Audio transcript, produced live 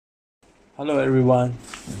Hello everyone.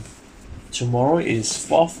 Tomorrow is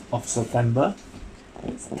 4th of September.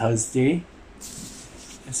 It's Thursday.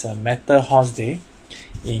 It's a Metal Horse Day.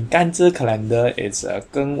 In Ganzhi calendar, it's a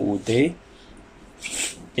Geng Wu Day.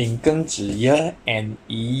 In Gengzhi year and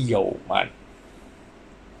Yi You Man.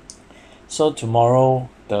 So tomorrow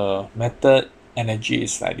the metal energy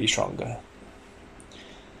is slightly stronger.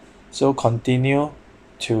 So continue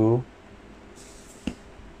to,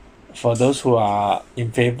 for those who are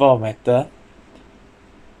in favor of metal,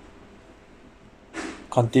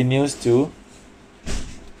 continues to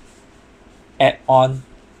add on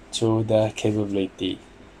to the capability.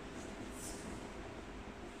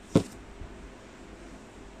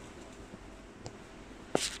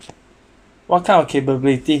 What kind of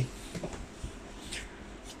capability?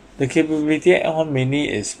 The capability add on mainly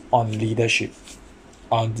is on leadership,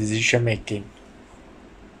 on decision making,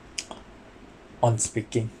 on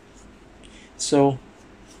speaking. So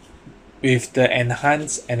with the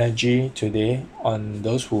enhanced energy today on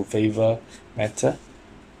those who favor matter,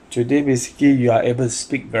 today basically you are able to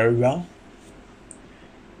speak very well,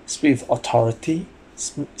 speak with authority,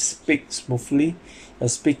 speak smoothly. Your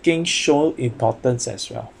speaking show importance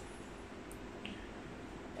as well.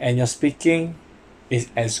 And your speaking is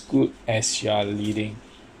as good as your leading.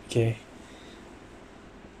 Okay.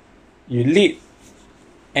 You lead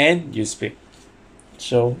and you speak.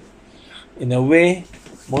 So in a way,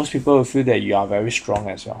 most people will feel that you are very strong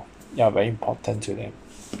as well. You are very important to them.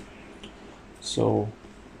 So,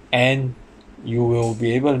 and you will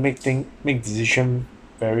be able to make decision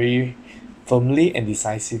very firmly and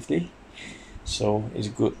decisively. So it's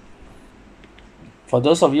good. For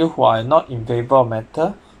those of you who are not in favor of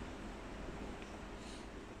matter,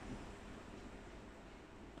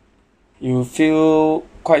 you feel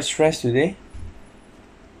quite stressed today.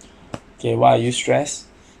 Okay, why are you stressed?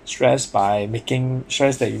 Stressed by making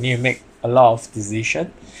stress that you need to make a lot of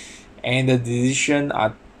decision, and the decision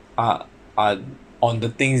are on the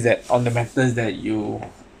things that on the matters that you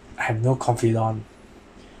have no confidence on.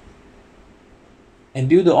 And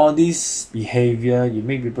due to all this behavior, you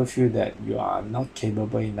make people feel that you are not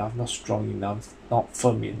capable enough, not strong enough, not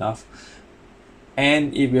firm enough,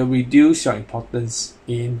 and it will reduce your importance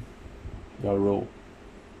in your role.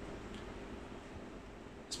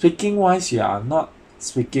 Speaking wise, you are not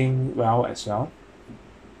speaking well as well.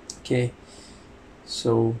 Okay,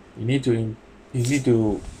 so you need to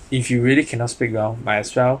if you really cannot speak well, might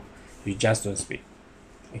as well you just don't speak.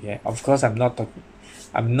 Okay, of course I'm not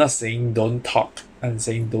saying don't talk. I'm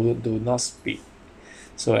saying do not speak.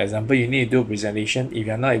 So example, you need to do a presentation. If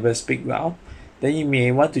you're not able to speak well, then you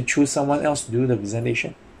may want to choose someone else to do the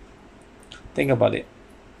presentation. Think about it.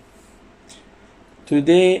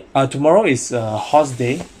 Tomorrow is a horse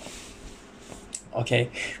day. Okay,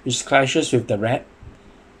 which clashes with the red.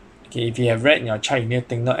 Okay, if you have red in your chart, you need to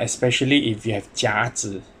think note, especially if you have 甲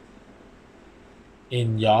子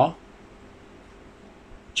in your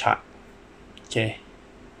chart. Okay,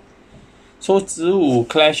 so 子午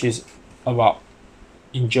clash is about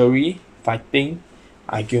injury, fighting,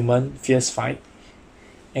 argument, fierce fight.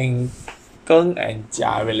 And Geng and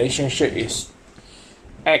Jia relationship is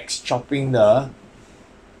axe chopping the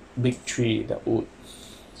big tree, the wood.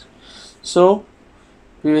 So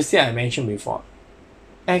previously I mentioned before,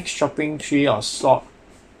 axe chopping tree or sword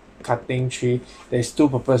cutting tree, there's two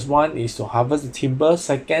purposes. One is to harvest the timber,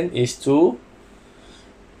 second is to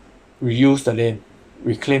reuse the land,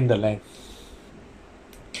 reclaim the land.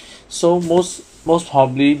 So most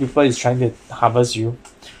probably people is trying to harvest you,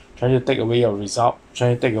 trying to take away your result,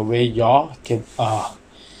 trying to take away your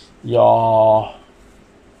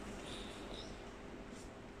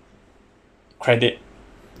credit.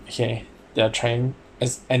 Okay, they are trying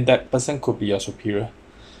and that person could be your superior.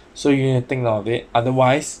 So you need to think of it.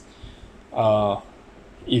 Otherwise,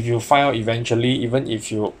 if you find out eventually, even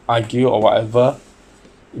if you argue or whatever,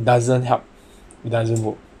 it doesn't help. It doesn't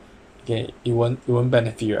work. Okay, it won't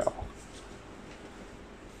benefit you at all.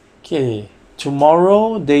 Okay,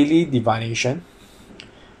 tomorrow daily divination.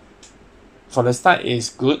 For the start is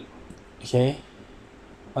good. Okay,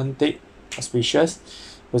 one tick auspicious.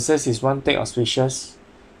 Process is one tick auspicious,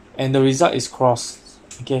 and the result is cross.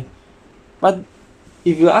 Okay, but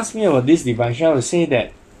if you ask me about this divination, I would say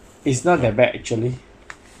that it's not that bad actually.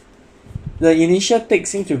 The initial take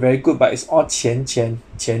seems to be very good, but it's all qian,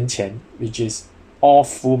 which is all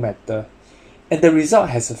full metal, and the result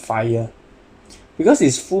has a fire, because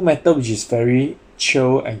it's full metal, which is very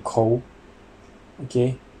chill and cold.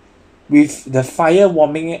 Okay, with the fire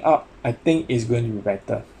warming it up, I think it's going to be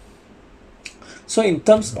better. So in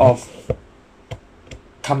terms of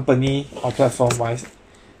company or platform wise,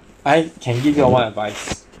 I can give you one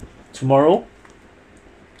advice. tomorrow,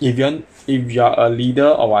 if you're a leader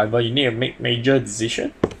or whatever, you need to make major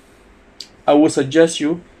decision. I would suggest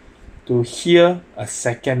you to hear a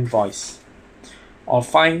second voice, or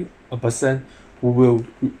find a person who will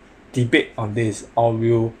debate on this, or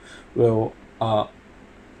will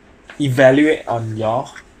evaluate on your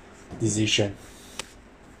decision,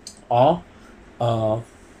 or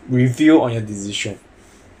review on your decision.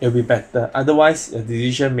 It'll be better. Otherwise, your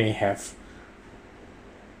decision may have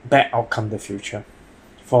bad outcome in the future.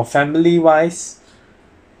 For family wise,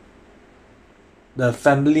 the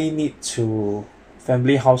family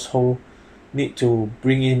household need to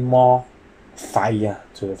bring in more fire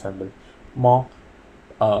to the family, more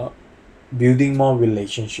building more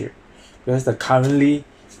relationship, because currently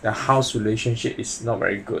the house relationship is not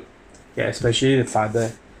very good. Okay, especially the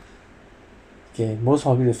father. Okay, most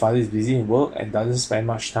probably the father is busy in work and doesn't spend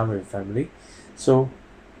much time with family, so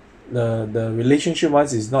the relationship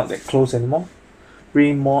wise is not that close anymore.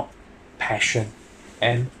 Bring more passion,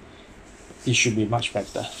 and it should be much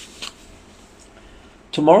better.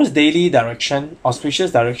 Tomorrow's daily direction,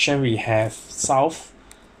 auspicious direction, we have south,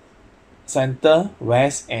 center,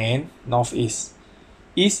 west, and northeast.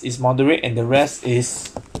 East is moderate, and the rest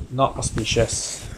is not auspicious.